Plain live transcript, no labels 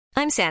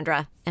I'm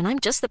Sandra, and I'm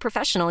just the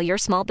professional your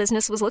small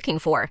business was looking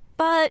for.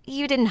 But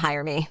you didn't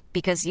hire me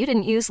because you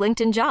didn't use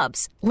LinkedIn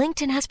Jobs.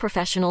 LinkedIn has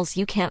professionals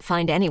you can't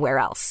find anywhere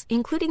else,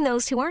 including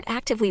those who aren't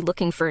actively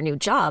looking for a new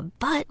job,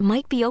 but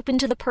might be open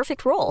to the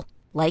perfect role,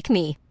 like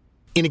me.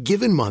 In a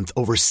given month,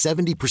 over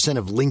 70%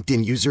 of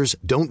LinkedIn users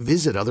don't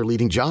visit other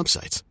leading job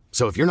sites.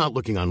 So if you're not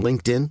looking on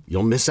LinkedIn,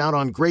 you'll miss out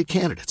on great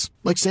candidates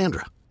like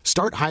Sandra.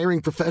 Start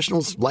hiring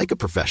professionals like a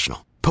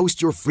professional.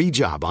 Post your free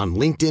job on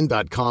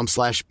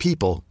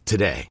linkedin.com/people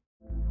today.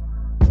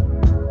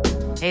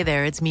 Hey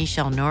there, it's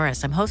Michelle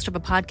Norris. I'm host of a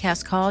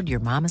podcast called Your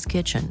Mama's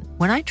Kitchen.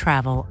 When I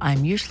travel,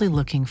 I'm usually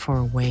looking for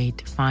a way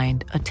to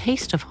find a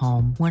taste of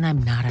home when I'm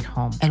not at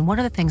home. And one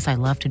of the things I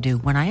love to do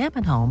when I am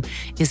at home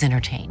is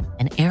entertain.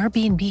 And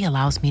Airbnb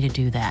allows me to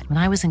do that. When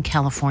I was in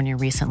California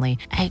recently,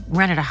 I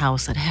rented a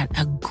house that had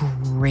a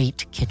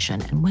great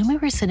kitchen. And when we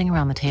were sitting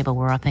around the table,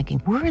 we're all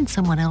thinking, we're in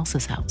someone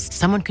else's house.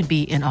 Someone could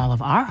be in all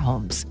of our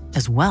homes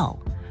as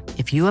well.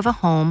 If you have a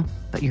home,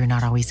 but you're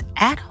not always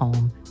at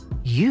home,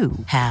 you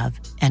have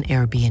an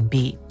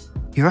Airbnb.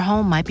 Your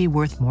home might be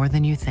worth more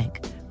than you think.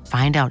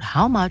 Find out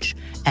how much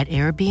at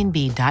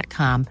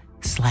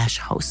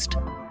airbnb.com/host.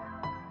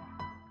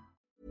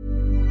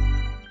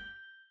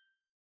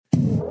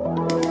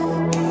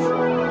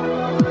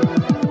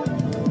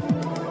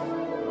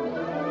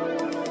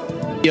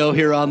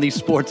 Here on the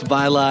Sports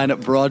Byline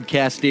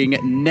Broadcasting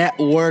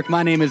Network.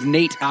 My name is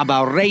Nate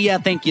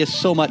Abaurrea. Thank you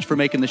so much for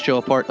making the show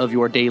a part of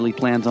your daily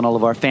plans on all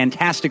of our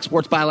fantastic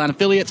Sports Byline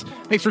affiliates.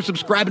 Thanks for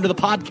subscribing to the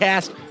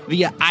podcast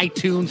via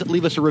iTunes.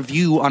 Leave us a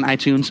review on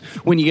iTunes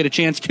when you get a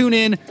chance. Tune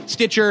in,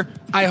 Stitcher,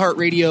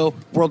 iHeartRadio,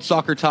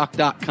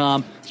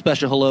 WorldSoccerTalk.com.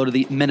 Special hello to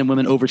the men and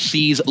women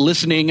overseas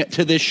listening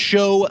to this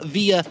show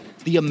via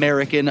the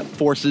American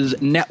Forces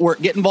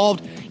Network. Get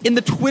involved in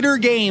the Twitter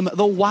game,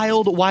 the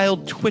wild,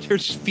 wild Twitter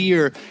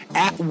sphere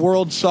at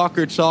World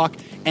Soccer Talk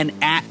and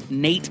at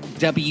Nate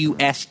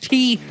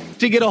WST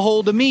to get a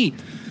hold of me.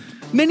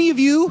 Many of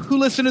you who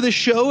listen to this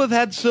show have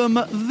had some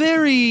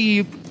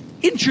very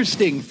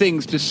interesting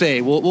things to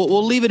say.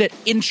 We'll leave it at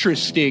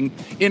interesting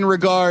in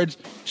regards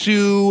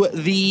to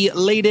the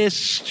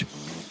latest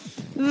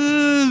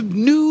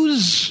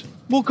news,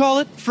 we'll call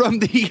it, from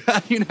the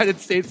United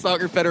States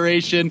Soccer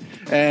Federation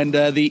and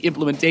the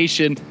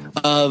implementation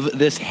of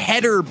this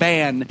header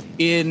ban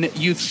in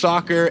youth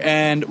soccer.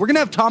 And we're going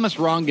to have Thomas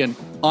Rongen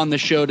on the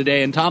show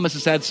today. And Thomas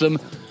has had some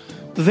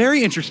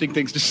very interesting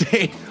things to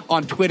say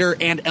on Twitter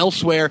and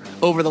elsewhere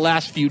over the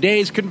last few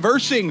days,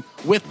 conversing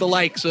with the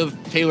likes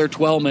of Taylor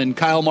Twellman,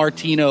 Kyle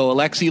Martino,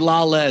 Alexi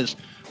Lalas.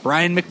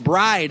 Brian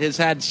McBride has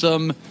had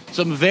some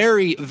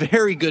very,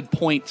 very good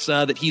points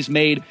that he's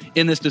made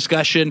in this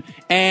discussion.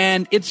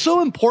 And it's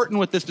so important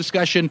with this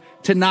discussion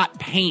to not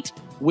paint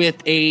with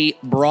a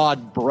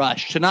broad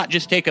brush, to not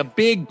just take a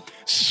big,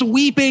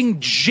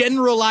 sweeping,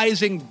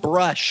 generalizing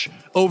brush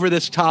over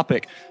this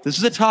topic. This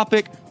is a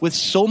topic with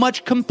so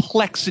much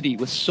complexity,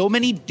 with so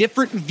many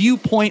different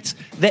viewpoints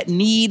that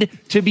need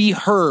to be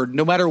heard.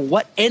 No matter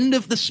what end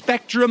of the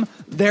spectrum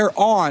they're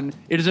on,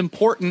 it is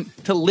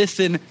important to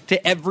listen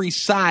to every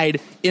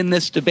side in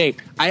this debate.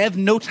 I have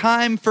no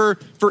time for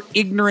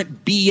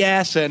ignorant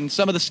BS and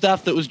some of the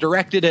stuff that was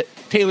directed at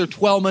Taylor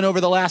Twellman over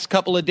the last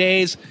couple of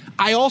days.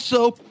 I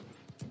also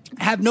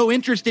have no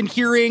interest in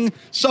hearing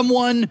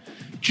someone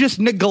just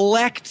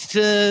neglect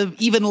to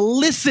even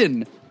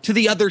listen to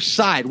the other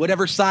side,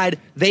 whatever side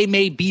they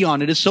may be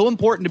on. It is so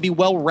important to be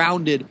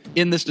well-rounded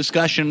in this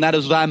discussion. That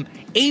is what I'm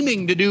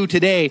aiming to do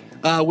today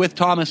with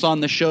Thomas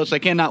on the show. So I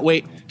cannot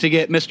wait to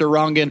get Mr.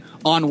 Rongen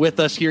on with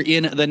us here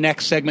in the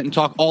next segment and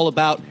talk all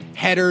about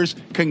headers,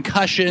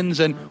 concussions,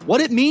 and what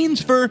it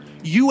means for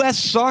U.S.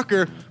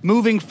 soccer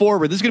moving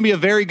forward. This is going to be a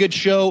very good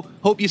show.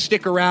 Hope you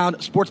stick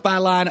around. Sports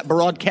Byline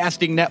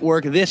Broadcasting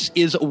Network. This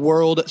is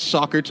World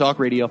Soccer Talk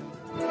Radio.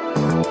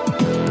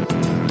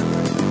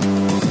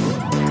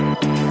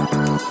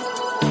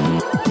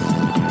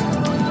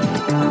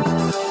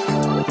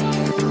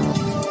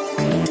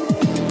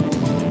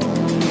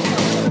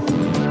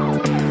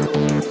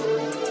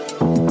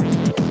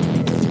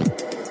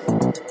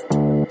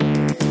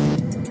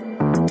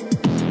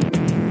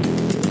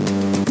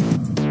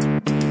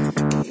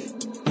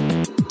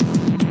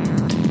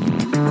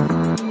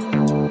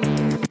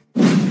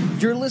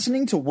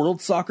 Listening to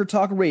World Soccer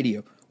Talk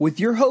Radio with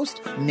your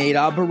host, Nate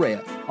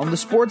Abaurrea, on the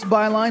Sports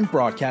Byline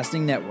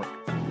Broadcasting Network.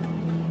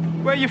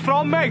 Where you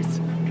from, mate?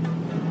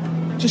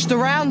 Just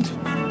around.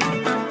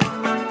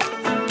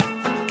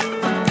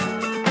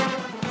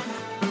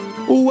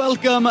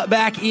 Welcome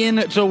back in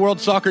to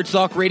World Soccer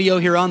Talk Radio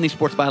here on the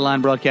Sports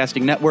Byline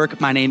Broadcasting Network.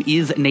 My name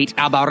is Nate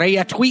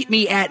Abaurrea. Tweet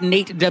me at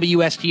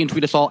NateWST and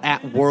tweet us all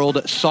at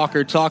World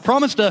Soccer Talk.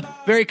 Promised a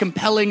very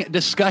compelling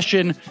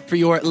discussion for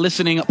your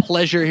listening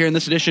pleasure here in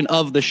this edition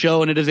of the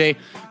show, and it is a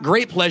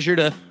great pleasure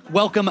to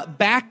welcome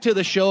back to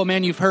the show a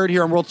man you've heard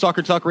here on World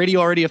Soccer Talk Radio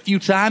already a few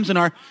times in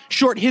our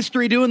short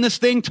history doing this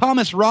thing.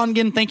 Thomas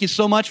Rongen, thank you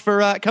so much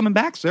for coming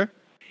back, sir.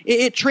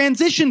 it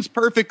transitions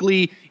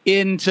perfectly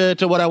into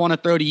what I want to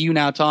throw to you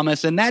now,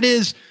 Thomas, and that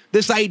is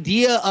this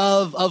idea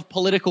of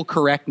political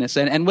correctness.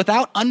 And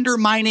without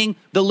undermining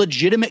the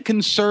legitimate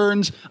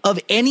concerns of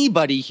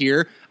anybody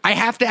here, I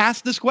have to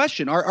ask this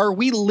question. Are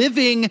we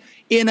living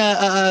in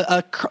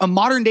a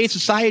modern day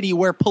society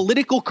where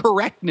political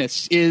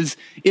correctness is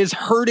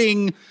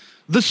hurting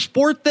the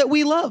sport that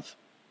we love?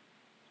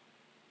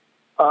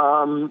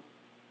 To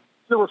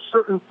a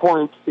certain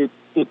point, it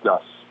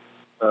does.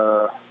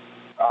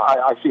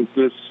 I think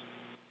this,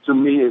 to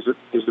me, is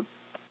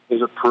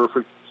a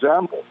perfect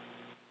example.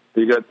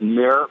 You got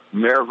Mayor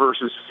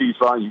versus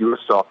FIFA, U.S.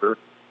 Soccer,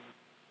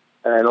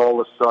 and all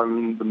of a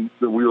sudden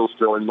the wheels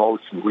go in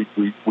motion. We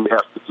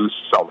have to do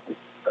something.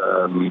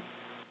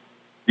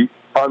 The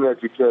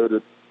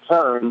uneducated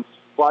parents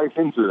buy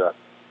into that.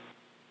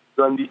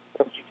 Then the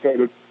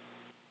educated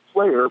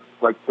player,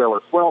 like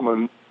Taylor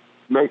Twellman,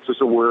 makes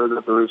us aware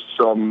that there is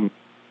some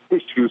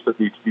issues that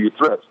need to be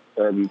addressed,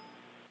 and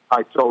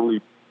I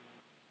totally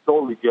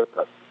get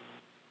that.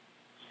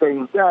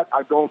 Saying that,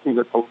 I don't think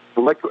that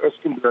Alecko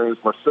Eskandarians,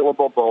 Marcelo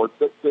Balboa,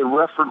 they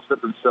referenced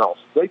it themselves.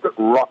 They got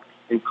rocked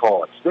in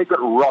college. They got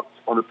rocked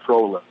on the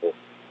pro level.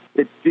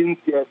 They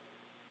didn't get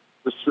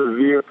the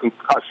severe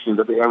concussion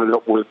that they ended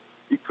up with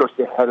because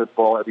they had a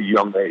ball at a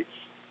young age.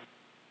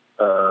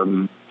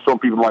 Some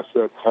people might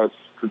say it has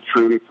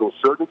contributed to a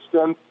certain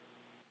extent.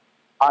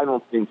 I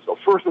don't think so.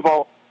 First of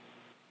all,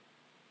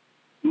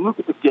 look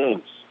at the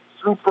games.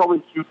 Through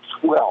probably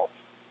Q12,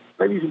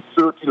 maybe even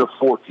 13 or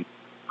 14.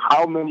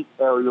 How many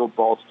aerial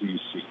balls do you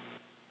see?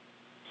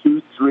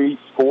 2, 3,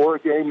 4 a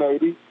game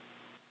maybe?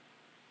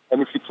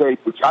 And if you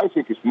take, which I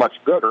think is much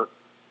better,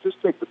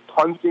 just take the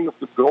punting of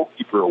the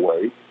goalkeeper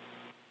away,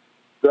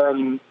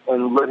 then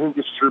and let him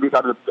distribute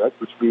out of the back,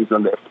 which means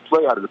then they have to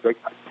play out of the back.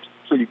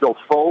 So you go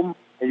foam,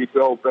 and you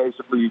go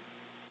basically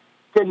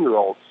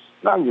 10-year-olds,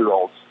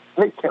 9-year-olds.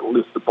 They can't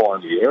lift the ball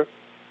in the air.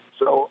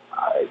 So,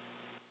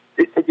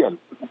 again,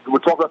 we're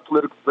talking about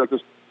political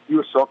practice.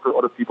 U.S. Soccer,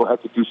 other people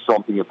had to do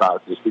something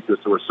about this because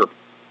there was some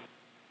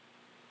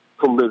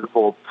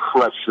political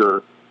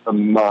pressure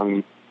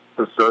among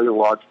a very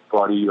large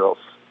body of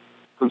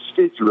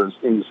constituents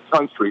in this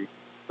country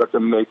that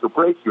can make or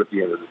break you at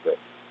the end of the day.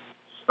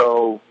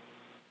 So,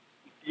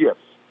 yes.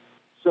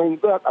 Saying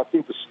that, I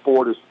think the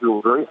sport is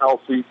still very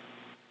healthy.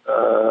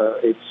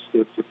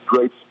 It's a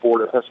great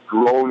sport. It has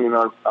grown in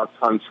our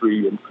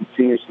country and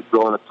continues to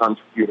grow in our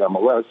country, be it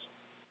MLS,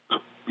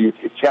 be it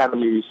the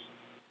academies,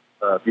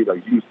 be it our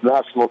youth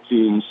national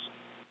teams,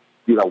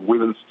 be it our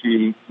women's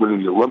team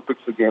winning the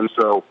Olympics again.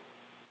 So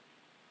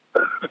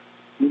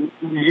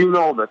you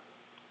know that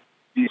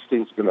these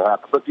things are going to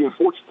happen. But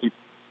unfortunately,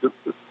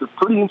 the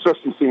pretty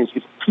interesting thing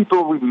is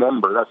people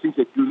remember, and I think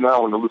they do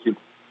now when they're looking,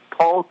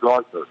 Paul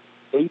Gardner,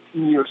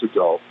 18 years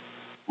ago,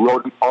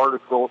 wrote an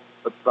article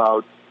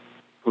about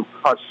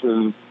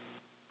concussion,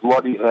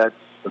 bloody heads,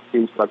 and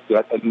things like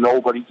that, and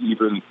nobody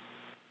even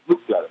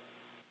looked at it.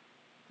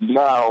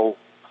 Now,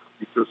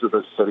 because of,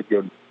 as I said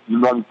again,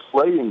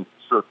 non-playing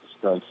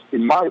circumstance,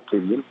 in my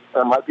opinion,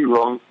 I might be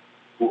wrong,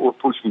 we're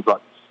pushing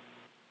buttons.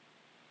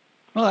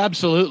 Well,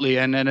 absolutely,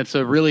 and it's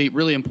a really,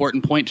 really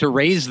important point to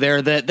raise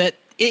there, that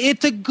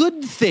it's a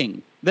good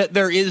thing that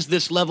there is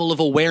this level of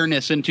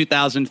awareness in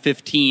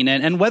 2015.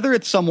 And whether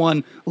it's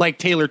someone like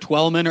Taylor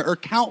Twellman or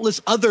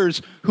countless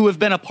others who have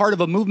been a part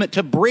of a movement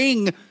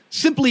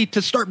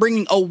to start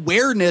bringing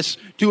awareness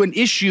to an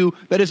issue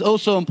that is oh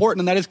so important,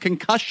 and that is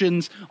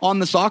concussions on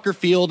the soccer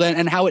field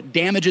and how it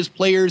damages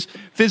players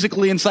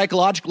physically and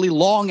psychologically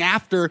long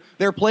after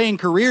their playing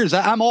careers.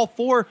 I'm all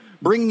for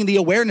bringing the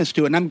awareness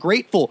to it, and I'm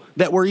grateful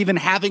that we're even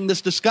having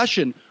this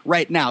discussion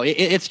right now.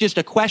 It's just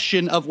a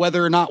question of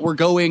whether or not we're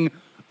going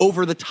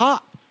over the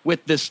top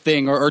with this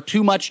thing, or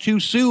too much too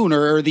soon,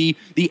 or the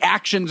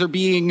actions are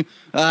being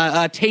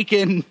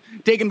taken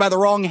by the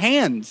wrong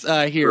hands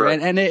here. Right.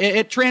 And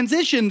it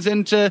transitions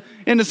into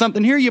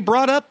something here. You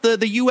brought up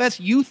the U.S.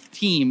 youth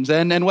teams,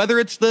 and whether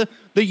it's the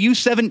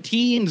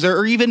U17s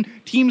or even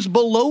teams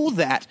below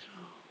that.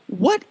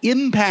 What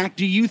impact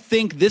do you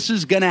think this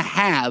is going to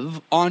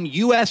have on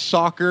U.S.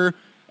 soccer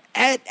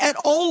at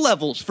all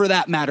levels, for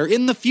that matter,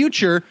 in the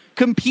future,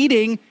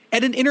 competing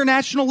at an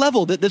international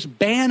level? That this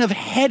ban of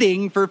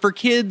heading for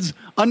kids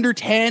under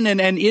 10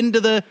 and into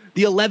the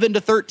 11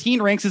 to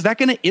 13 ranks, is that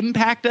going to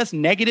impact us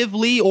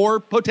negatively or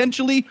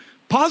potentially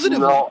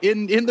positively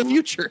in the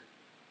future?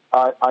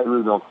 I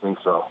really don't think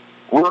so.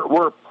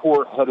 We're a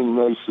poor heading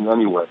nation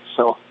anyway,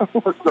 so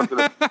it's not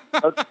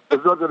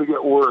going to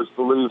get worse,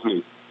 believe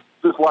me.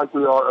 Just like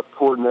we are a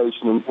poor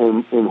nation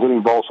in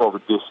hitting balls over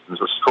distance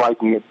or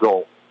striking at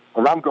goal.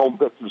 And I'm going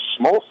back to the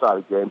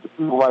small-sided games.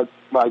 People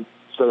might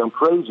say I'm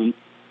crazy,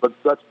 but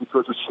that's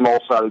because of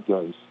small-sided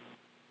games.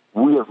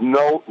 We have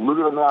look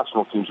at the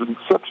national teams, with the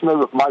exception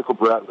of Michael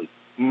Bradley,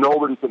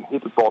 nobody can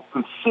hit the ball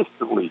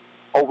consistently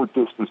over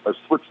distance by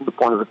switching the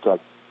point of attack.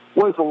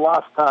 When was the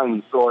last time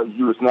you saw a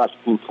U.S.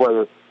 national team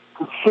player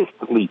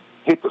consistently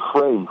hit the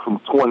frame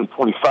from 20,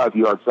 25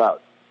 yards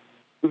out?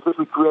 Because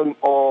we're creating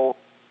all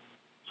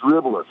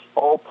dribblers,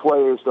 all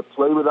players that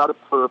play without a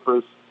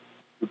purpose,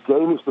 The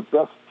game is the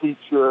best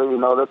teacher.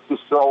 That's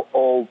just so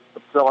old.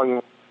 I'm telling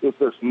you, if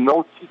there's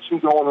no teaching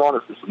going on,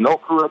 if there's no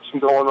correction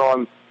going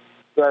on,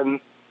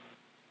 then,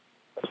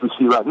 as we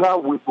see right now,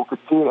 we will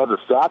continue to have a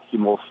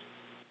vacuum of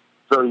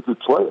very good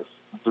players.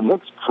 The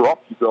next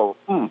drop, you go,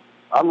 I'm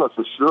not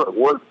so sure.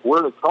 Where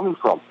are they coming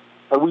from?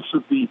 And we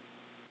should be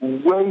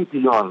way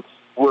beyond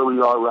where we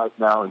are right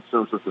now in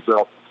terms of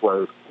developing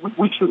players.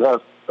 We should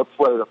have a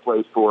player that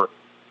plays for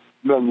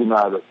Man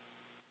United,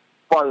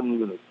 Bayern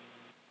Munich.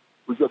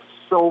 We get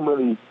so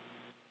many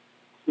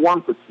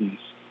quantities,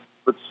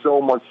 but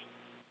so much,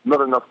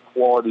 not enough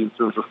quality in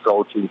terms of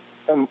coaching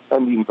and the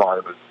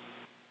environment.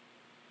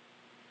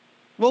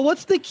 Well,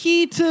 what's the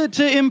key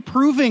to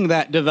improving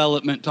that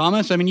development,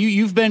 Thomas? I mean,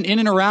 you've been in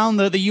and around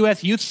the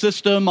U.S. youth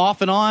system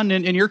off and on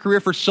in your career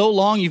for so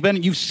long.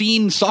 You've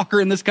seen soccer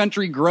in this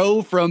country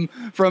grow from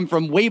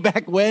way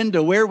back when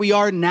to where we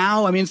are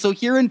now. I mean, so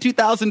here in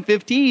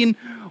 2015,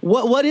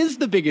 what is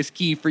the biggest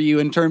key for you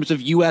in terms of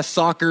U.S.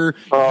 soccer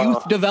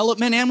youth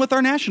development and with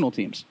our national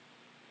teams?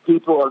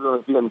 People are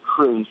going to be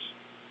cringe,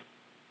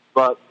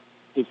 but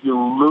if you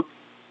look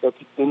at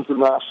the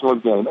international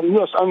game, and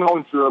yes, I know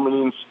in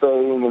Germany and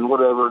Spain and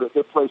whatever,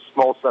 they play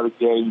small-sided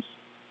games,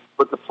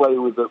 but they play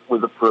with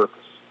a purpose.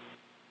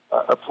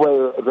 A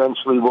player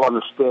eventually will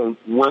understand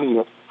when he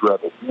has to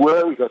dribble,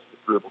 where he has to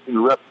dribble,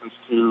 in reference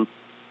to,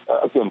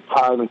 again,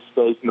 time and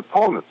space and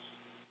opponents.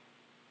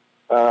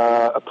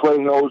 A player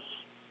knows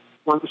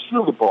when to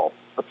shield the ball.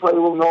 A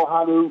player will know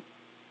how to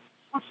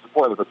switch the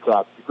point of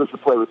attack because you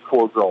play with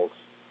 4 goals.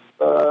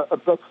 A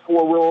back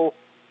four will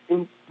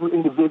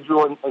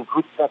individual and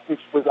group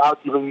tactics without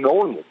even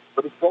knowing it.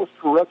 But it's those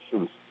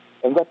corrections,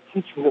 and that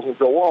teaching doesn't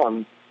go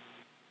on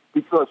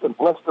because, and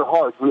bless their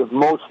hearts, we have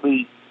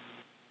mostly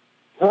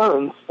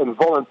parents and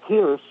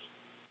volunteers.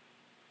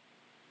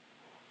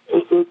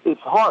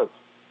 It's hard.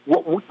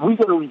 We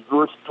get a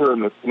reverse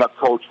pyramid in our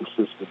coaching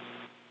system.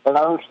 And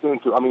I understand,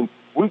 too. I mean,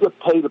 we get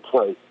paid to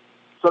play.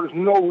 So there's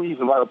no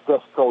reason why the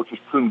best coaches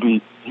couldn't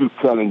be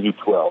U10 and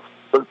U12.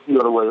 But it's the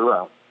other way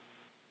around.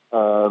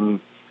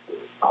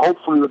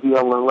 Hopefully with the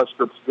MLS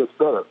gets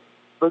better.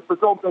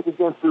 But don't take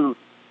again to,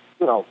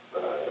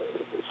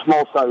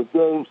 small-sided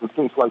games and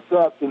things like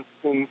that.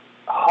 In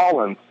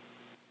Holland,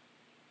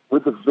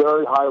 with the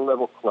very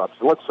high-level clubs,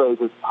 let's say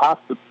that half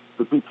the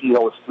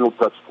BPL is still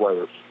Dutch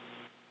players.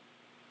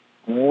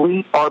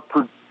 We are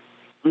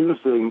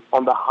producing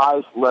on the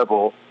highest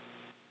level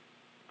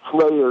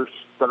players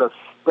that are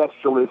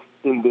specialists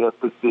in their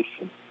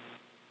position.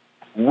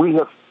 We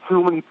have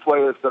too many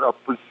players that are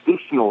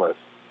positionalists.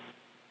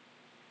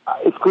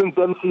 Is Clint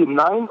Dempsey a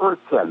 9 or a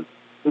 10?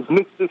 Is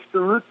Nick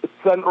Diskerud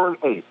a 10 or an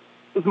 8?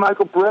 Is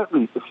Michael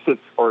Bradley a 6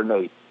 or an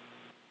 8?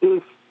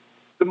 Is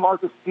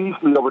DeMarcus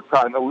Beasley over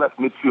time a left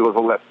midfielder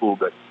or a left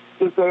fullback?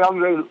 Is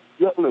DeAndre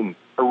Yedlin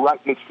a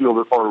right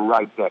midfielder or a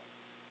right back?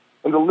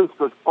 And the list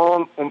goes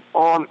on and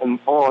on and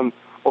on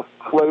of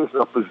players that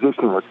are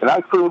positionless. And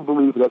I firmly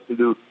believe it has to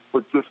do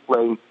with just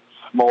playing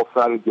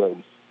small-sided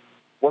games.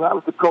 When I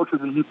was the coach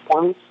of the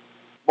U20s,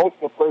 most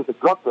of the players that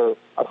got there,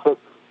 I said,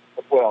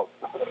 well,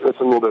 it's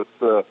a little bit,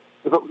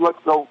 let's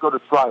go to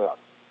tryouts.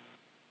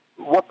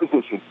 What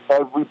position?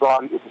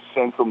 Everybody is a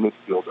central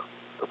midfielder.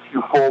 A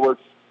few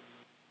forwards,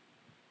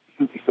 a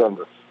few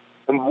defenders.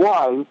 And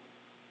why?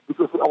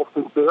 Because they all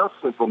think they are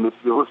central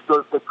midfielders,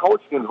 because the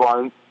coaching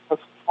environment has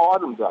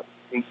taught them that.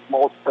 In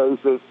small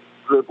spaces,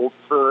 dribble,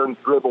 turn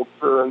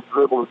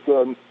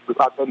again,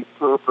 without any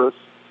purpose,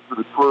 with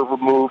the curve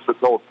moves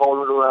that no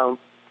opponent around.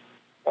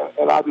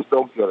 And I just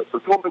don't get it. So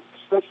to make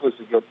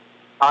specialists again,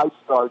 I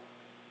start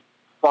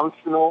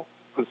functional,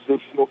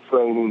 positional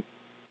training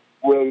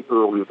way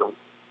earlier.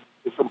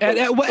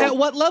 At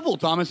what level,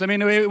 Thomas? I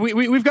mean,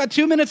 we've got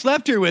 2 minutes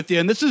left here with you,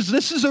 and this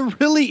is a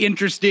really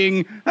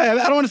interesting, I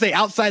don't want to say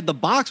outside the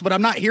box, but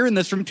I'm not hearing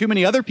this from too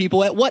many other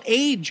people. At what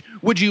age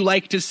would you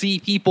like to see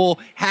people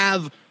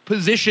have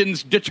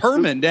positions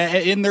determined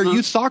in their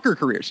youth soccer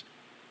careers?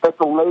 At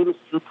the latest,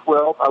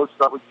 U12, I would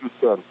start with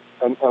U10.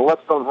 And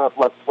let's don't have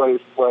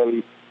players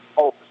play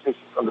all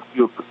positions on the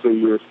field for 2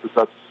 years, because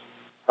that's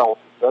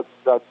healthy.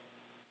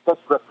 That's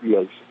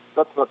recreation.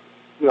 That's not,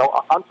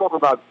 I'm talking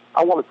about,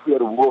 I want to create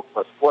a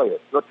world-class player,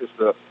 not just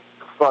a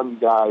fun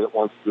guy that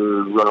wants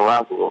to run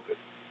around a little bit.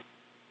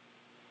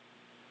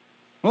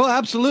 Well,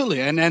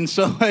 absolutely. And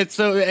so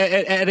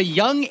at a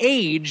young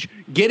age,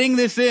 getting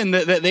this in,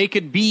 that they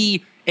could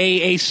be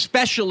a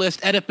specialist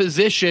at a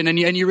position, and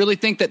you really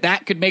think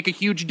that could make a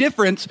huge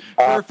difference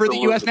for the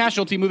U.S.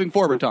 national team moving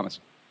forward, Thomas?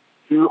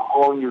 You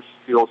hone your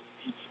skills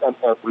each and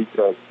every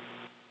day.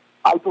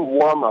 I do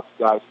warm-ups,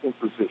 guys, in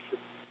position.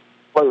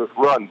 Players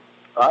run,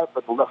 right?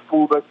 But the left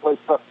fullback plays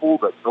left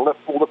fullback. The left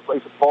fullback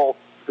plays the ball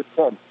to the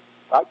 10.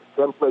 Right?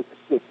 The 10 plays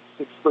the 6.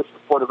 6 plays the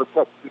point of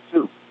attack to the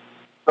 2.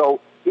 So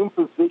in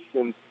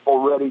position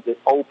already, they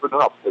open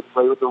up. They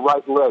play with the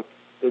right leg.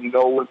 They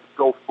know when to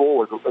go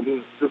forward. I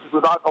mean, this is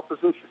without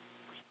opposition.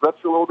 We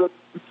stretch a little bit.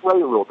 We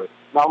play a little bit.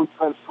 Now we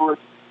transfer it.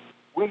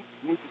 We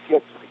need to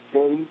get to the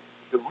game,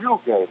 the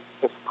real game,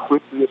 as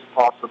quickly as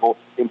possible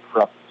in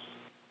practice.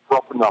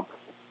 Proper numbers.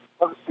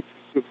 Not a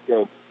 66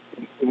 game.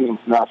 in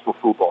international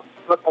football.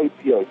 It's not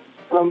APA.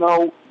 And I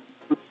know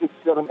with 6,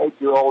 7,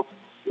 8-year-olds,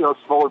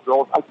 smaller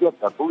girls, I get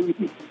that, believe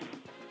me.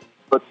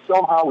 But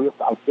somehow we have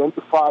to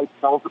identify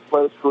talented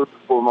players first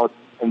and foremost,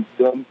 and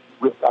then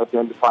we have to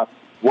identify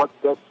what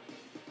best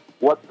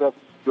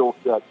skill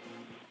set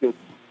fits.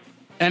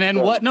 And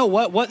then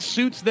what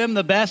suits them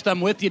the best?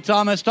 I'm with you,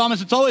 Thomas.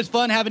 Thomas, it's always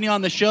fun having you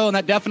on the show, and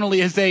that definitely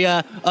is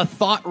a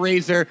thought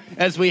raiser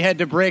as we head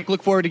to break.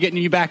 Look forward to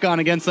getting you back on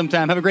again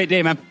sometime. Have a great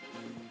day, man.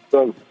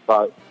 Thanks.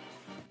 Bye.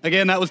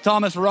 Again, that was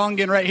Thomas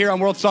Rongen right here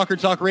on World Soccer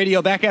Talk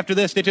Radio. Back after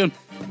this. Stay tuned.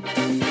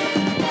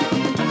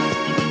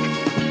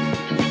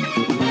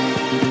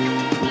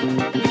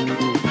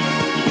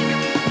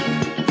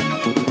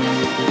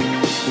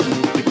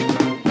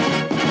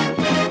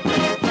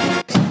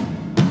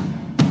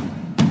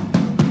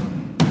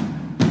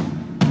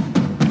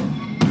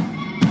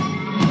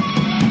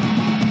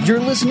 You're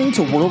listening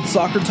to World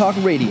Soccer Talk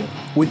Radio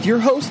with your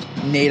host,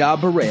 Nada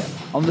Barea,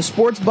 on the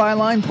Sports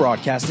Byline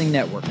Broadcasting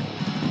Network.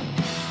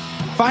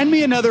 Find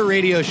me another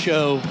radio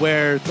show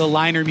where the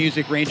liner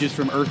music ranges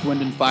from Earth,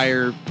 Wind, and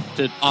Fire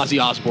to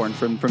Ozzy Osbourne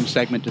from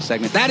segment to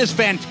segment. That is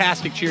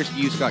fantastic. Cheers to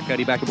you, Scott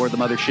Cuddy, back aboard the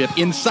mothership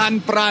in San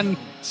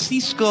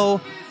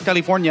Francisco,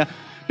 California.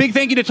 Big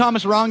thank you to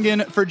Thomas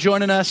Rongen for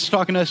joining us,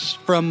 talking to us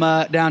from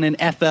down in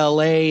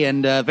FLA,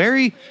 and a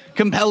very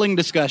compelling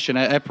discussion.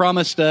 I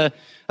promised a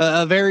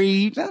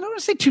very, I don't want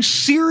to say too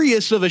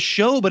serious of a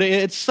show, but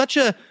it's such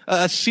a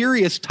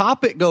serious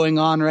topic going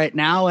on right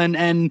now.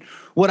 And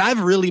what I've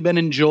really been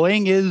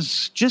enjoying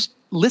is just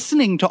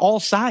listening to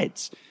all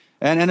sides.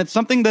 And it's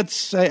something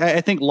that's,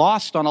 I think,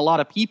 lost on a lot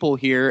of people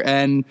here.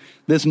 And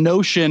this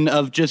notion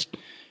of just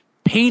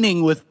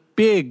painting with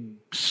big,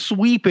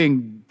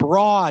 sweeping,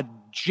 broad,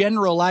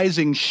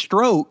 generalizing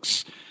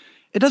strokes,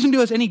 it doesn't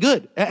do us any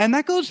good. And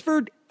that goes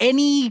for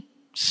any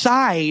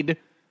side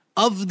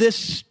of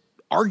this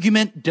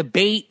argument,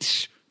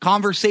 debate,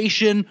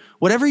 conversation,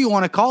 whatever you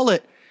want to call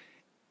it.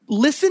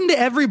 Listen to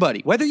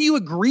everybody, whether you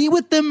agree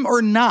with them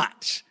or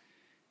not.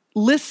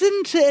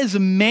 Listen to as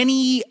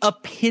many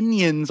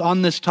opinions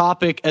on this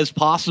topic as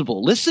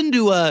possible. Listen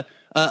to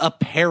a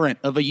parent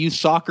of a youth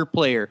soccer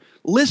player.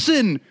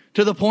 Listen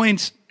to the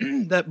points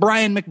that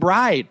Brian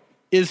McBride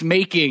is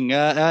making,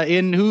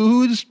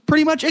 who's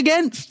pretty much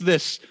against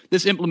this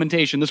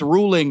implementation, this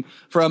ruling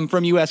from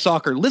U.S.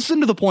 Soccer. Listen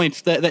to the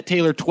points that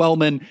Taylor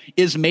Twellman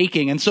is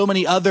making, and so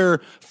many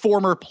other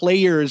former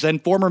players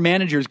and former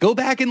managers. Go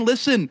back and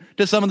listen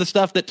to some of the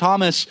stuff that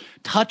Thomas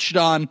touched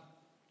on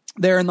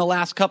there in the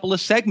last couple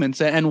of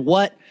segments, and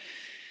what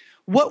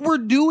we're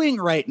doing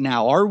right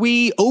now. Are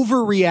we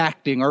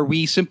overreacting? Are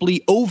we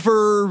simply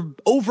overacting?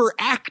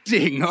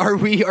 Are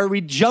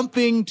we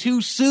jumping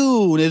too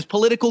soon? Is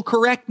political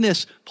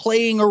correctness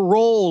playing a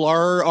role?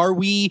 Are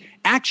we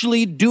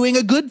actually doing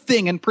a good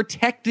thing and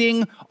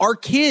protecting our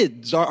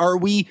kids? Are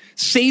we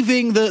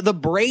saving the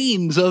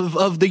brains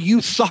of the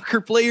youth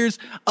soccer players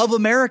of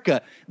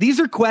America?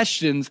 These are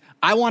questions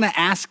I want to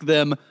ask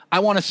them. I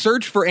want to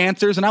search for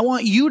answers, and I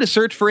want you to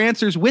search for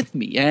answers with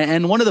me.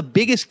 And one of the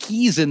biggest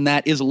keys in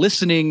that is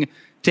listening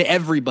to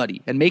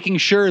everybody and making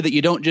sure that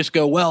you don't just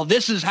go, well,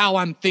 this is how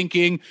I'm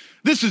thinking.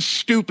 This is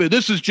stupid.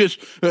 This is just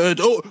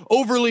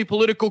overly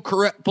political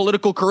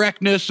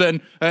correctness,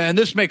 and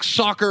this makes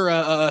soccer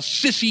a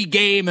sissy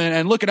game,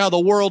 and look at how the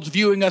world's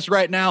viewing us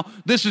right now.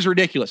 This is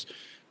ridiculous.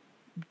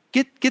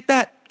 Get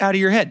that out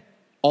of your head.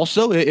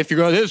 Also, if you're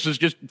going, this is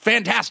just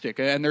fantastic,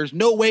 and there's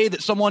no way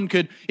that someone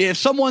could, if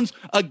someone's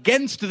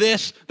against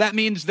this, that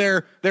means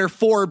they're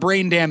for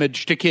brain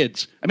damage to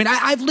kids. I mean,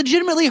 I've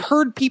legitimately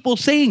heard people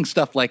saying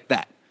stuff like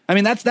that. I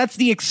mean, that's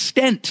the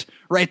extent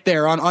right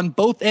there on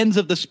both ends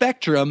of the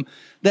spectrum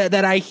that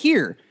I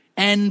hear.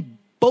 And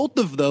both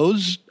of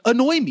those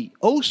annoy me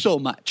so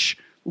much.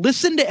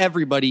 Listen to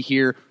everybody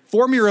here,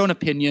 form your own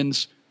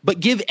opinions, but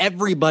give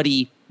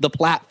everybody the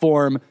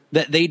platform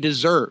that they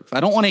deserve.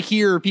 I don't want to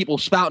hear people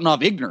spouting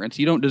off ignorance.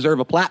 You don't deserve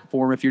a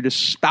platform if you're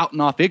just spouting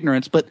off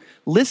ignorance, but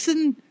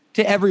listen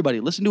to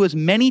everybody. Listen to as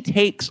many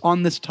takes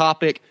on this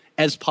topic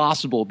as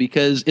possible,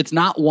 because it's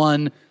not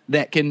one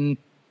that can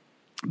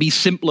be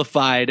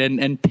simplified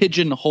and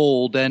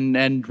pigeonholed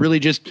and really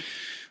just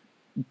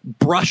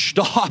brushed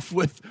off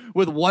with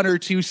one or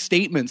two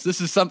statements.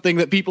 This is something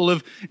that people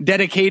have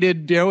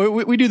dedicated,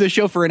 we do this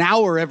show for an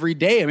hour every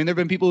day. I mean, there have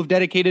been people who've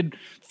dedicated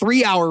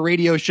 3-hour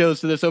radio shows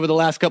to this over the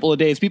last couple of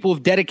days. People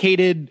have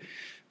dedicated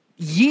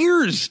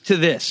years to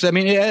this. I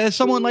mean, as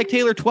someone like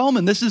Taylor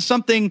Twellman, this is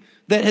something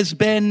that has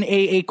been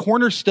a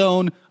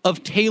cornerstone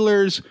of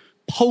Taylor's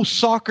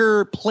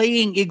post-soccer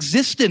playing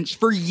existence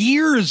for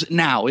years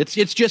now. It's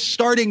just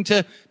starting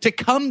to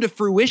come to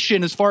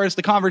fruition as far as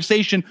the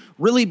conversation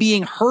really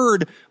being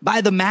heard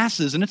by the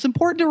masses. And it's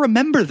important to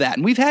remember that.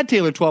 And we've had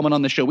Taylor Twellman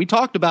on the show. We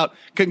talked about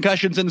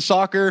concussions in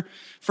soccer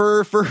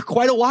for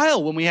quite a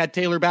while when we had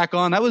Taylor back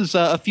on. That was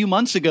a few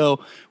months ago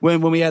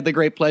when we had the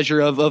great pleasure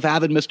of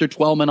having Mr.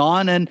 Twellman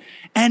on.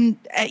 And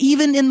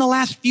even in the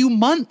last few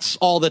months,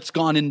 all that's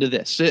gone into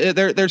this.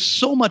 There's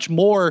so much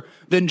more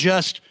than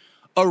just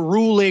a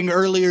ruling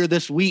earlier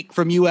this week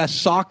from U.S.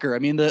 Soccer. I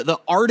mean, the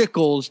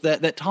articles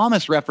that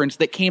Thomas referenced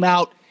that came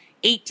out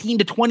 18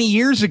 to 20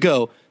 years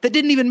ago that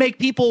didn't even make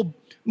people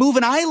move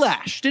an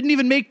eyelash, didn't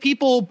even make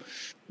people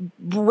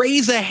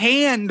raise a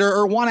hand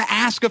or want to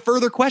ask a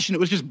further question. It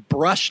was just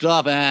brushed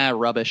off.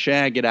 Rubbish.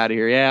 Get out of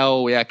here.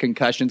 Yeah,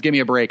 concussions. Give me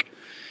a break.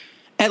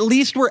 At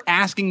least we're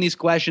asking these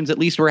questions. At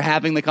least we're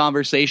having the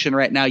conversation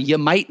right now. You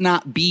might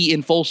not be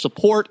in full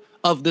support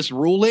of this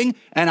ruling,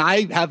 and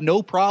I have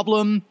no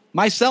problem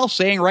myself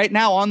saying right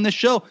now on this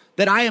show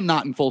that I am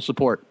not in full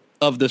support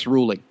of this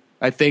ruling.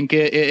 I think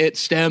it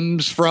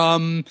stems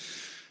from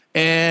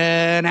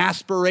an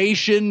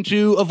aspiration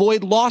to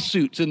avoid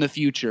lawsuits in the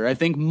future. I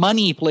think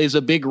money plays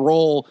a big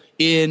role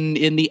in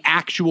the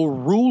actual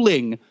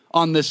ruling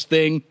on this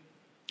thing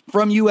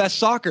from U.S.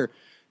 Soccer.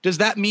 Does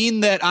that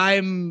mean that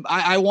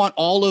I want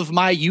all of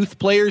my youth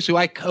players who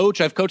I coach?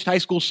 I've coached high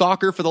school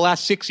soccer for the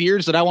last 6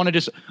 years. That I want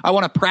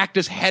to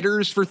practice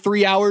headers for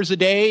 3 hours a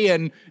day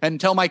and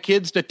tell my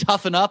kids to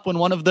toughen up when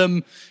one of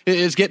them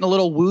is getting a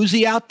little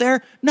woozy out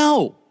there?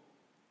 No.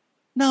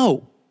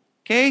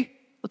 Okay.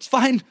 Let's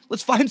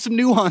find some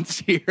nuance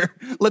here.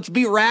 Let's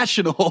be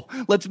rational.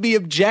 Let's be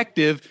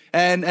objective,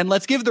 and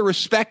let's give the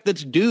respect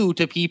that's due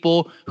to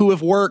people who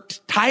have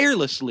worked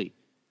tirelessly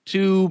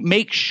to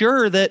make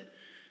sure that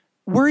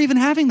we're even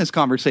having this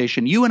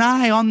conversation. You and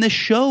I on this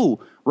show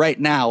right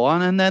now,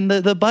 and then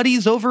the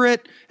buddies over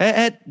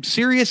at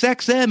Sirius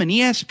XM and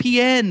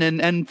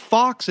ESPN and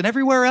Fox and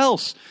everywhere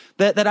else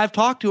that I've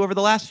talked to over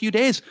the last few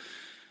days.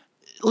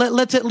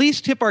 Let's at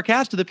least tip our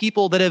caps to the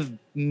people that have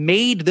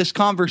made this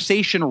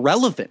conversation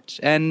relevant.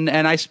 And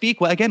I speak,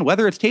 again,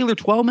 whether it's Taylor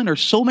Twellman or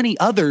so many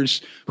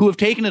others who have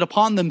taken it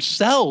upon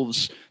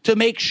themselves to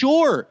make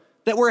sure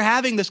that we're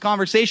having this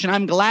conversation.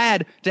 I'm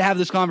glad to have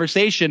this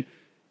conversation.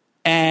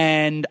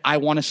 And I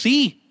want to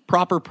see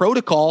proper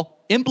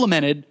protocol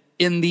implemented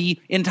in the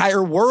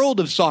entire world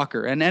of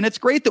soccer. And it's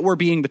great that we're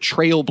being the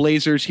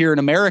trailblazers here in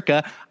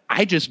America.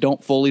 I just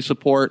don't fully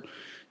support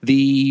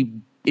the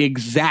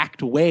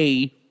exact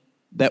way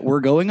that we're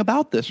going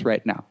about this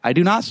right now. I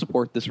do not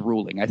support this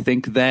ruling. I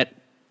think that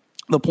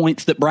the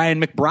points that Brian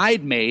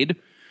McBride made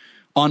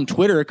on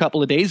Twitter a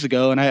couple of days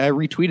ago, and I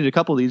retweeted a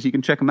couple of these, you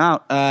can check them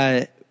out,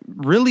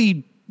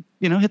 really,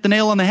 hit the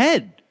nail on the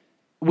head,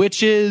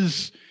 which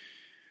is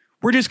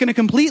we're just going to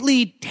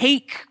completely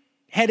take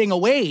heading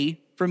away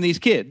from these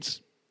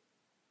kids,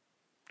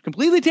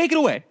 completely take it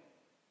away.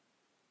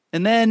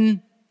 And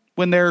then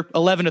when they're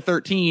 11 to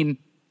 13,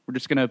 we're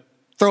just going to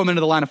throw them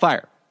into the line of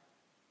fire.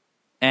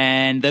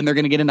 And then they're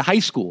going to get into high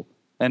school.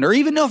 Or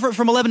even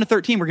from 11 to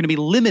 13, we're going to be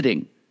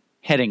limiting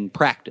heading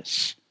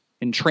practice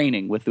and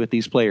training with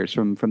these players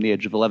from the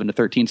age of 11 to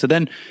 13. So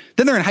then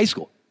they're in high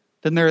school.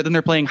 Then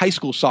they're playing high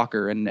school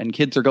soccer, and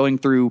kids are going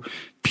through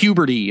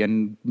puberty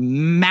and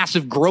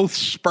massive growth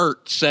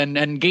spurts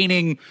and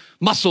gaining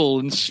muscle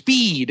and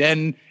speed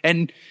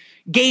and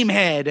game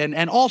head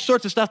and all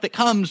sorts of stuff that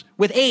comes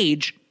with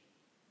age.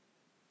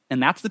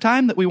 And that's the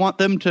time that we want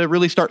them to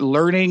really start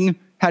learning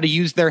how to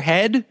use their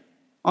head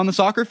on the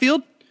soccer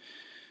field.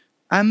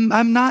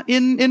 I'm not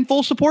in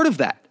full support of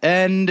that.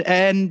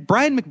 And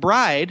Brian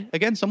McBride,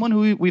 again, someone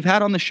who we've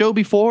had on the show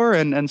before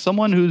and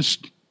someone who's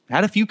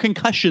had a few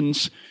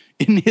concussions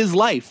in his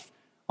life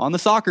on the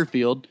soccer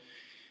field,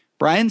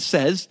 Brian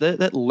says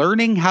that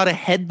learning how to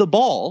head the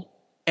ball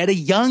at a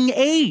young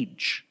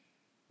age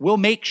will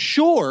make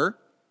sure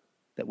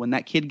that when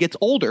that kid gets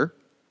older,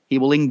 he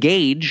will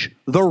engage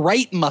the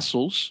right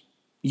muscles,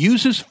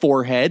 use his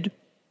forehead,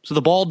 so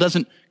the ball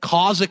doesn't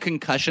cause a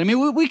concussion. I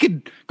mean, we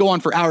could go on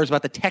for hours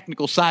about the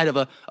technical side of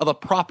a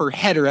proper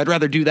header. I'd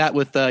rather do that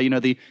with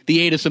the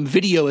aid of some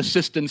video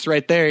assistance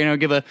right there.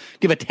 Give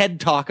a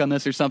TED talk on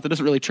this or something. It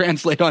doesn't really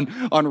translate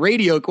on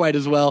radio quite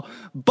as well,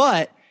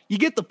 but you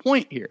get the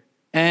point here.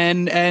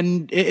 And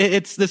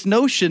it's this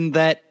notion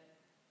that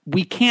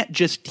we can't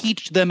just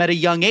teach them at a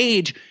young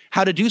age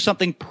how to do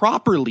something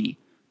properly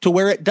to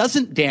where it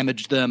doesn't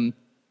damage them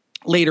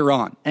later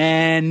on.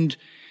 And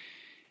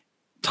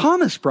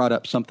Thomas brought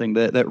up something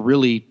that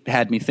really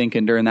had me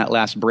thinking during that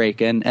last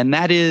break, and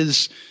that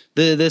is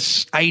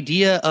this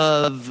idea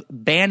of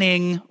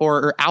banning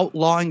or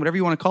outlawing, whatever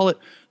you want to call it,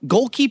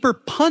 goalkeeper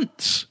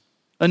punts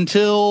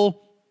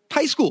until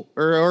high school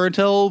or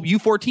until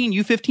U14,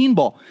 U15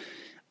 ball.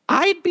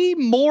 I'd be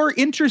more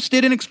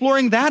interested in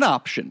exploring that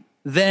option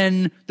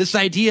than this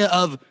idea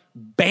of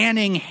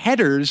banning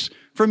headers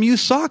from youth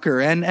soccer.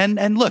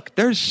 And look,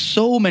 there's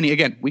so many.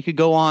 Again, we could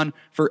go on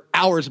for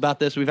hours about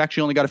this. We've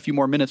actually only got a few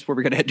more minutes before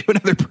we're going to do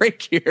another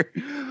break here.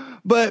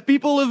 But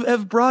people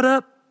have brought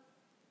up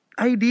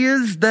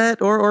ideas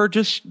that or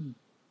just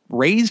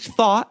raised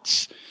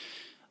thoughts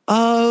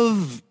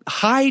of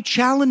high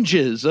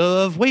challenges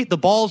of, the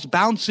ball's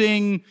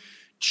bouncing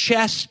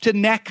chest to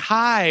neck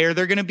high, or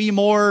they're going to be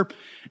more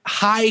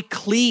high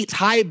cleats,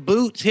 high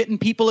boots hitting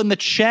people in the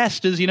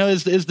chest. Is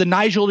the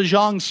Nigel de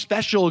Jong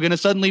special going to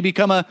suddenly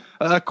become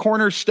a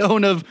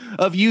cornerstone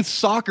of youth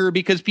soccer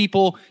because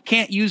people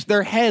can't use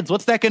their heads?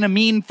 What's that going to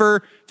mean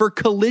for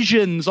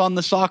collisions on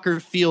the soccer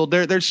field?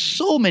 There's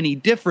so many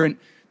different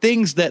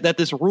things that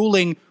this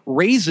ruling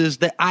raises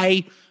that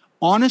I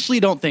honestly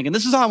don't think, and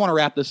this is how I want to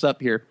wrap this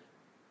up here.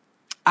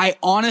 I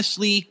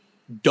honestly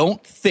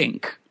don't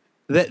think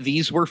that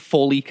these were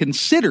fully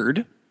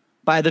considered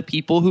by the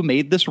people who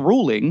made this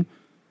ruling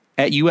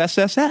at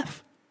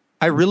USSF.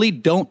 I really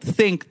don't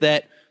think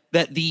that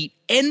the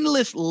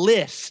endless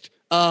list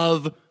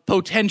of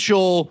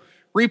potential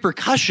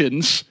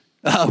repercussions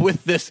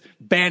with this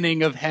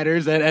banning of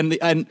headers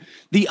and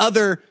the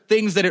other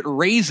things that it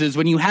raises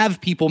when you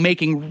have people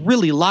making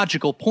really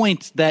logical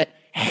points that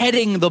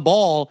heading the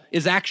ball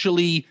is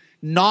actually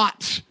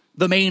not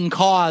the main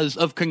cause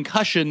of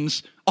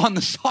concussions on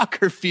the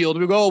soccer field.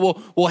 We go,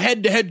 well,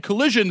 head-to-head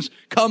collisions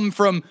come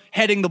from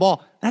heading the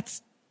ball.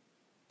 That's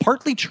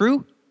partly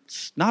true.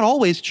 It's not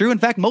always true. In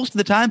fact, most of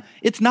the time,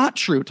 it's not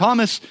true.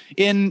 Thomas,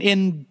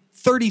 in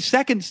 30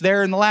 seconds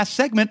there in the last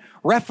segment,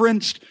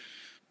 referenced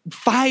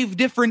 5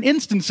 different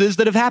instances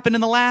that have happened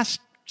in the last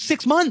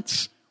 6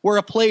 months where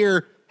a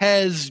player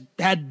has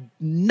had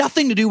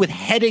nothing to do with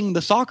heading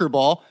the soccer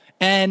ball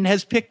and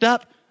has picked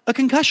up a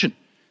concussion.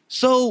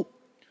 So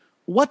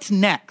what's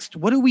next?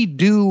 What do we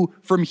do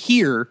from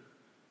here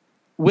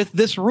with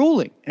this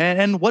ruling?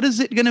 And what is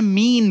it going to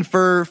mean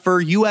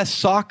for U.S.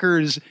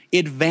 soccer's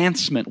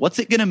advancement? What's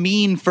it going to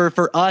mean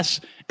for us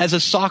as a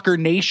soccer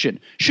nation?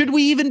 Should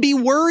we even be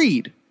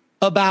worried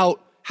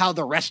about how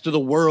the rest of the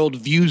world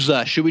views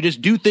us? Should we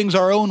just do things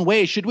our own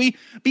way? Should we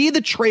be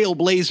the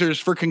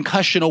trailblazers for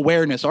concussion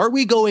awareness? Are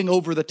we going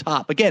over the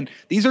top? Again,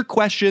 these are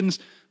questions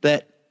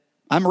that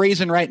I'm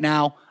raising right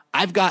now.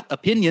 I've got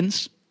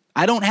opinions.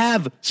 I don't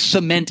have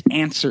cement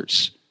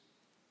answers.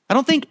 I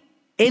don't think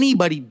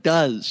anybody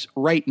does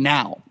right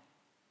now.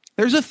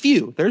 There's a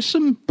few. There's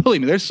some, believe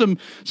me, there's some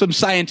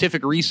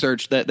scientific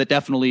research that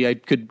definitely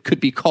could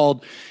be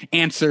called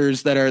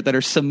answers that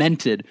are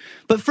cemented.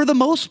 But for the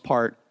most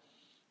part,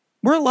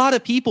 we're a lot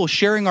of people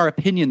sharing our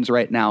opinions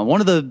right now. One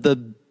of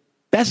the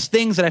best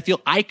things that I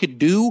feel I could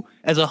do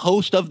as a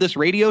host of this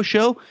radio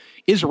show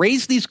is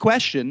raise these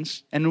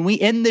questions, and when we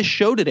end this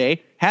show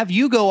today, have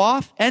you go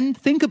off and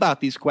think about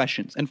these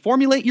questions and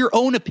formulate your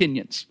own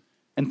opinions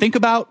and think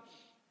about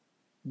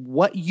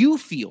what you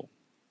feel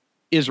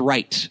is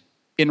right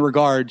in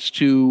regards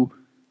to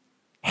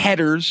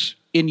headers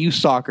in youth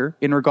soccer,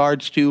 in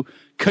regards to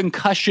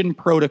concussion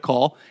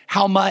protocol,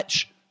 how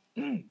much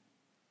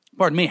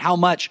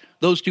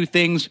those two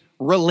things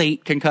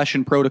relate,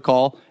 concussion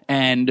protocol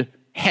and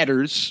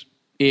headers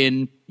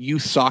in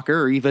youth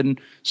soccer or even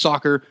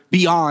soccer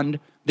beyond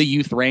the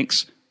youth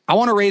ranks. I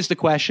want to raise the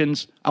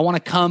questions. I want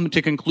to come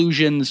to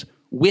conclusions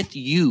with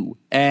you.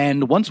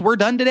 And once we're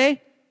done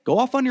today, go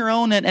off on your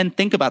own and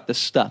think about this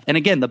stuff. And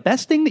again, the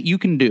best thing that you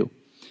can do,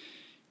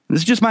 this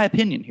is just my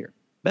opinion here,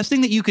 best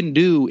thing that you can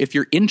do if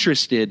you're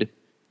interested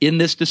in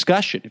this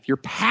discussion, if you're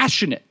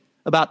passionate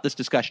about this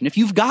discussion, if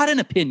you've got an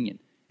opinion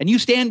and you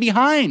stand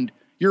behind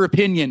your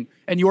opinion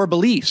and your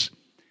beliefs,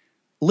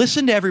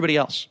 listen to everybody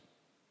else.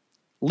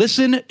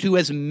 Listen to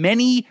as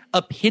many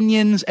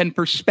opinions and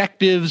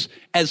perspectives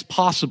as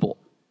possible.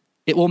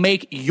 It will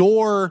make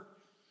your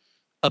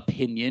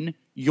opinion,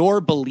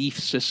 your belief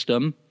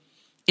system,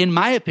 in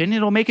my opinion,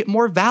 it'll make it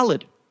more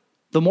valid.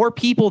 The more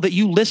people that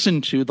you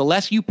listen to, the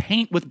less you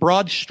paint with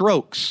broad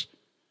strokes,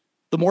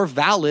 the more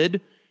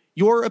valid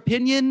your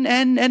opinion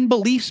and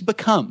beliefs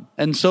become.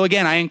 And so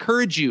again, I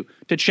encourage you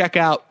to check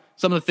out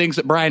some of the things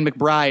that Brian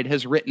McBride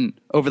has written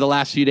over the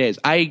last few days.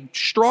 I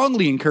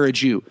strongly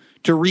encourage you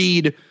to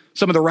read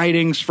some of the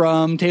writings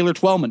from Taylor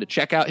Twellman, to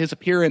check out his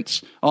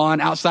appearance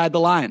on Outside the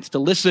Lines, to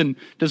listen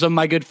to some of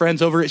my good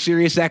friends over at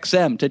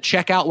SiriusXM, to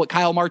check out what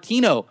Kyle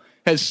Martino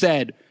has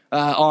said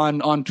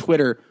on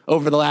Twitter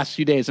over the last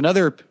few days.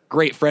 Another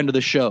great friend of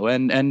the show.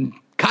 And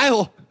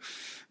Kyle,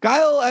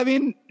 I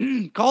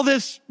mean, call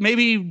this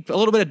maybe a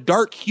little bit of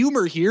dark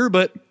humor here,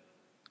 but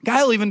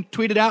Kyle even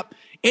tweeted out,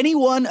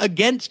 anyone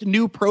against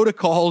new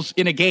protocols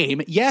in a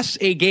game, yes,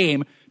 a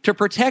game, to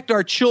protect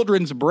our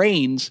children's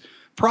brains,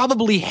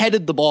 probably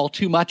headed the ball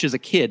too much as a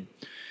kid.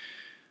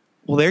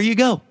 Well, there you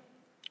go.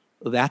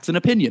 That's an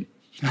opinion.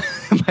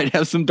 Might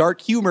have some dark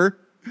humor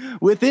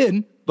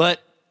within, but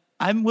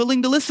I'm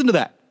willing to listen to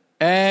that.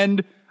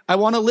 And I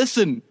want to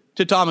listen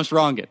to Thomas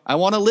Rongen. I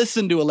want to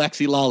listen to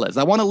Alexi Lalas.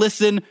 I want to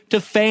listen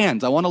to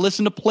fans. I want to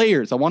listen to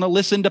players. I want to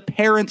listen to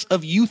parents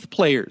of youth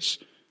players.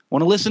 I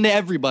want to listen to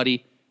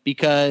everybody,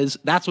 because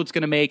that's what's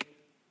going to make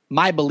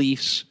my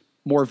beliefs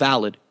more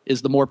valid,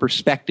 is the more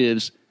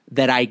perspectives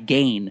that I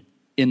gain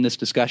in this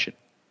discussion.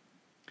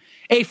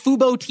 Hey,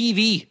 Fubo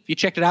TV, if you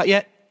checked it out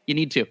yet, you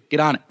need to. Get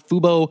on it.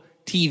 Fubo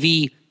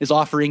TV is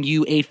offering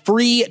you a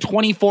free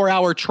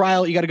 24-hour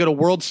trial. You got to go to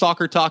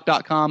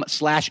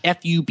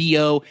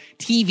worldsoccertalk.com/FUBO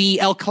TV.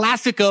 El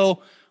Clasico,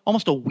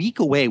 almost a week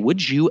away.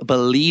 Would you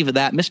believe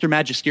that? Mr.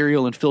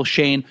 Magisterial and Phil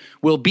Shane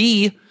will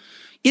be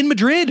in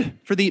Madrid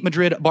for the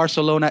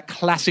Madrid-Barcelona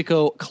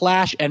Clasico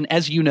clash. And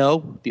as you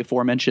know, the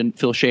aforementioned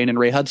Phil Shane and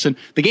Ray Hudson,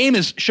 the game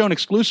is shown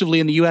exclusively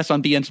in the U.S.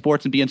 on BN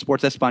Sports and BN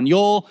Sports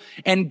Espanol.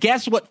 And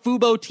guess what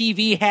Fubo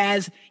TV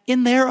has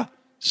in their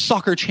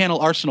Soccer Channel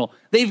arsenal.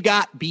 They've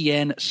got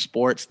BN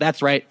Sports.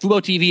 That's right.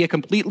 Fubo TV, a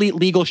completely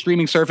legal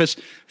streaming service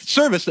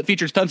that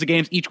features tons of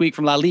games each week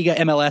from La Liga,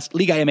 MLS,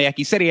 Liga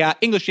MX, Serie A,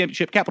 English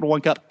Championship, Capital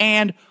One Cup,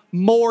 and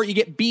more. You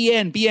get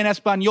BN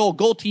Español,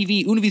 Gol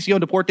TV,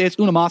 Univision Deportes,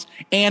 Unamas,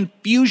 and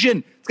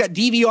Fusion. It's got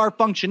DVR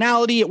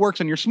functionality. It works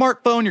on your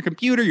smartphone, your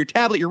computer, your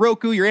tablet, your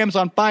Roku, your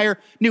Amazon Fire,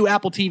 new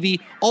Apple TV,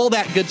 all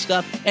that good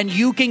stuff. And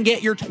you can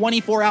get your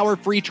 24-hour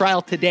free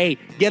trial today.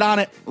 Get on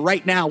it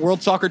right now.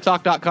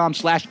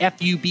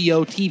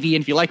 WorldSoccerTalk.com/FUBOTV.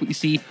 And if you like what you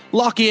see,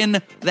 lock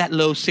in that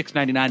low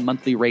 $6.99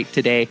 monthly rate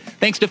today.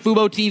 Thanks to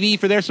Fubo TV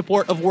for their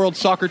support of World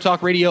Soccer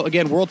Talk Radio.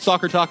 Again,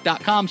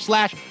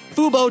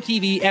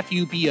 WorldSoccerTalk.com/FuboTV,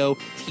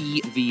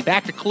 FUBOTV.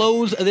 Back to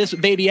close this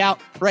baby out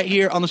right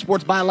here on the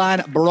Sports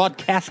Byline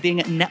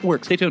Broadcasting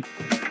Network. Stay tuned.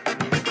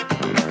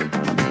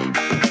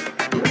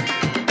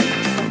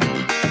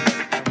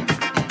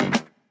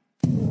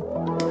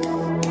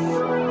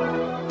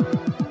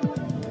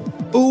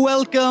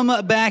 Welcome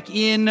back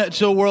in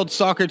to World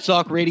Soccer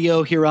Talk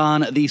Radio here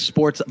on the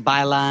Sports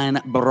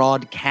Byline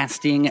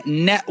Broadcasting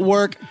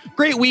Network.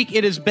 Great week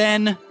it has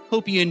been.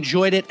 Hope you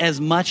enjoyed it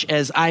as much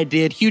as I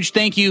did. Huge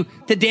thank you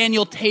to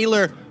Daniel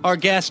Taylor, our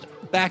guest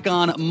back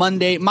on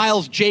Monday,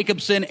 Miles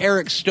Jacobson,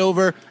 Eric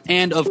Stover,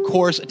 and of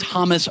course,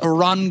 Thomas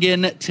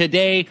Rongen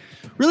today.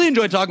 Really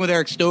enjoyed talking with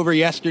Eric Stover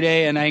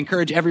yesterday, and I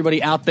encourage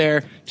everybody out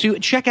there to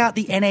check out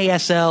the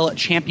NASL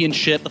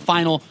Championship, the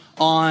final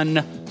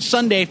on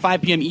Sunday,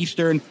 5 p.m.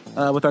 Eastern,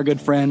 with our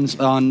good friends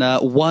on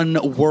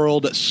One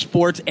World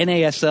Sports.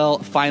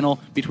 NASL final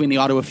between the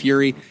Ottawa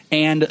Fury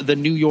and the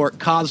New York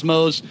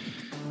Cosmos.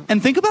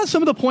 And think about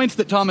some of the points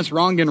that Thomas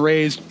Rongen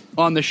raised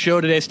on the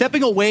show today.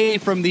 Stepping away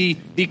from the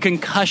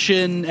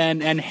concussion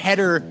and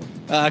header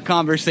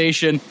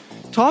conversation,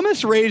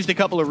 Thomas raised a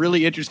couple of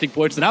really interesting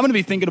points that I'm going to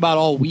be thinking about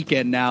all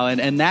weekend now.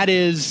 And that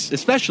is,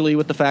 especially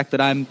with the fact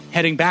that I'm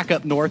heading back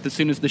up north as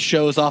soon as the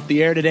show is off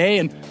the air today.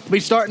 And I'll be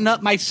starting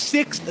up my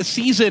 6th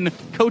season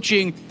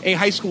coaching a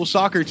high school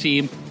soccer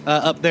team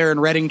up there in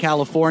Redding,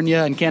 California,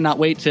 and cannot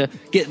wait to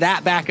get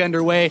that back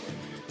underway.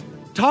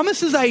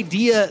 Thomas's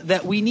idea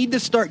that we need to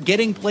start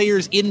getting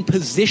players in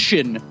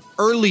position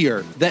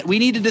earlier, that we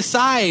need to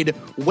decide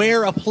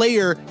where a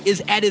player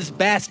is at his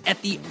best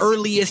at the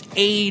earliest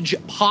age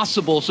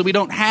possible, so we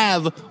don't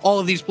have all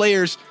of these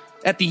players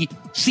at the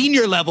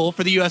senior level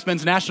for the U.S.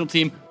 men's national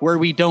team where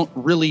we don't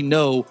really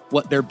know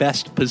what their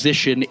best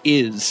position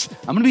is.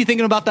 I'm going to be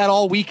thinking about that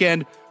all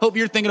weekend. Hope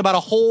you're thinking about a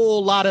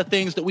whole lot of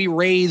things that we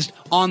raised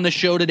on the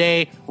show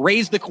today.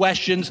 Raise the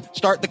questions,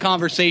 start the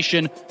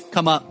conversation,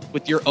 come up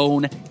with your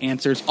own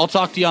answers. I'll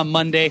talk to you on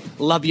Monday.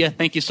 Love you.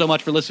 Thank you so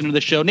much for listening to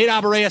the show. Nate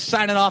Abaurrea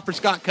signing off for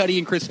Scott Cuddy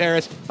and Chris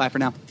Harris. Bye for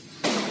now.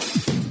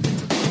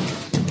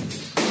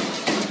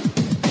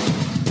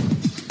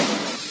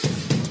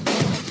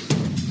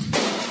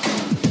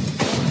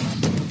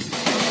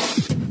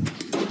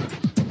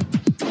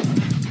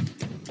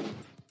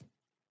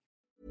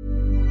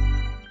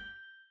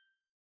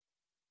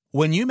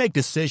 When you make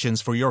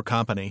decisions for your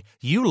company,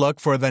 you look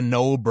for the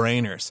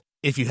no-brainers.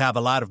 If you have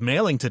a lot of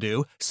mailing to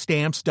do,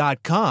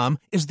 Stamps.com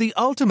is the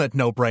ultimate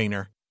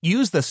no-brainer.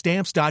 Use the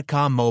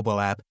Stamps.com mobile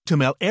app to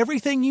mail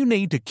everything you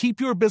need to keep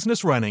your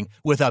business running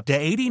with up to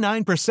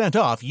 89%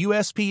 off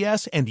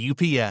USPS and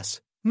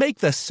UPS. Make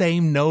the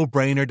same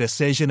no-brainer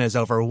decision as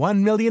over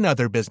 1 million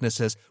other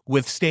businesses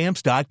with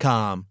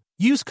Stamps.com.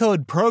 Use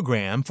code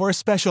PROGRAM for a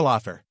special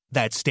offer.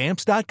 That's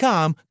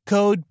Stamps.com,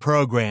 code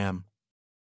PROGRAM.